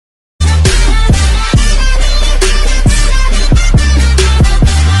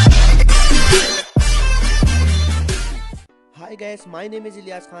guys, my name is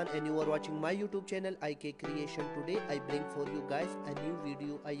Ilyas Khan and you are watching my YouTube channel IK Creation. Today I bring for you guys a new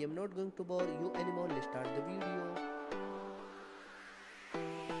video. I am not going to bore you anymore. Let's start the video.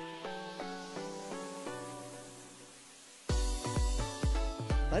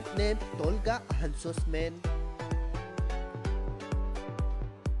 Birth name Tolgahan.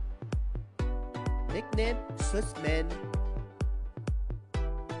 Nickname Swissman.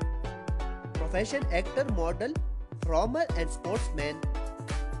 Profession actor, model, performer and sportsman.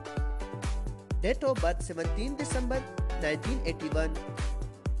 Date of birth 17 December 1981.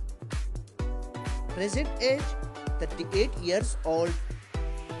 Present age 38 years old.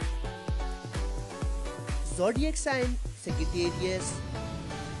 Zodiac sign Sagittarius.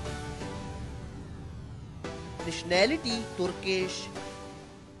 Nationality Turkish.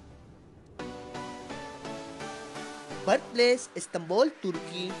 Birthplace Istanbul,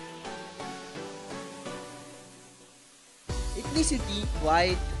 Turkey. Ethnicity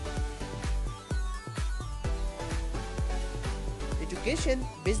white. Education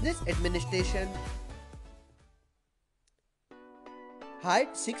business administration.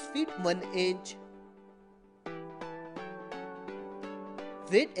 Height 6 feet 1 inch.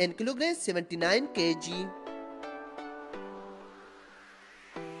 Weight in kilograms 79 kg.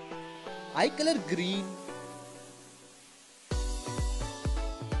 Eye color green.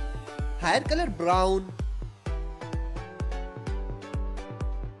 Hair color brown.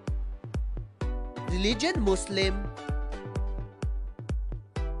 Religion Muslim.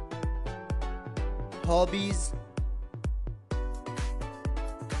 Hobbies: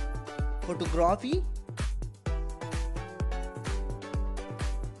 photography,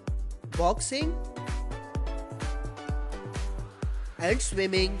 boxing and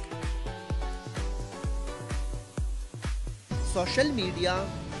swimming. Social media: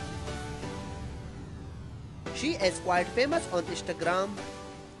 she is quite famous on Instagram.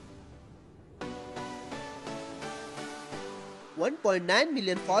 1.9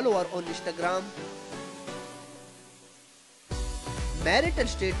 million followers on Instagram. Marital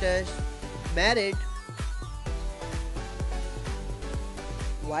status: married.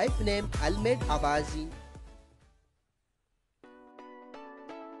 Wife name Almed Abazi.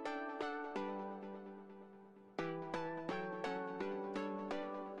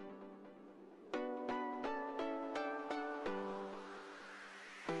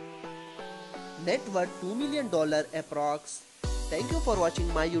 Net worth $2 million approx. Thank you for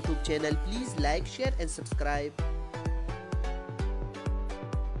watching my YouTube channel. Please like, share and subscribe.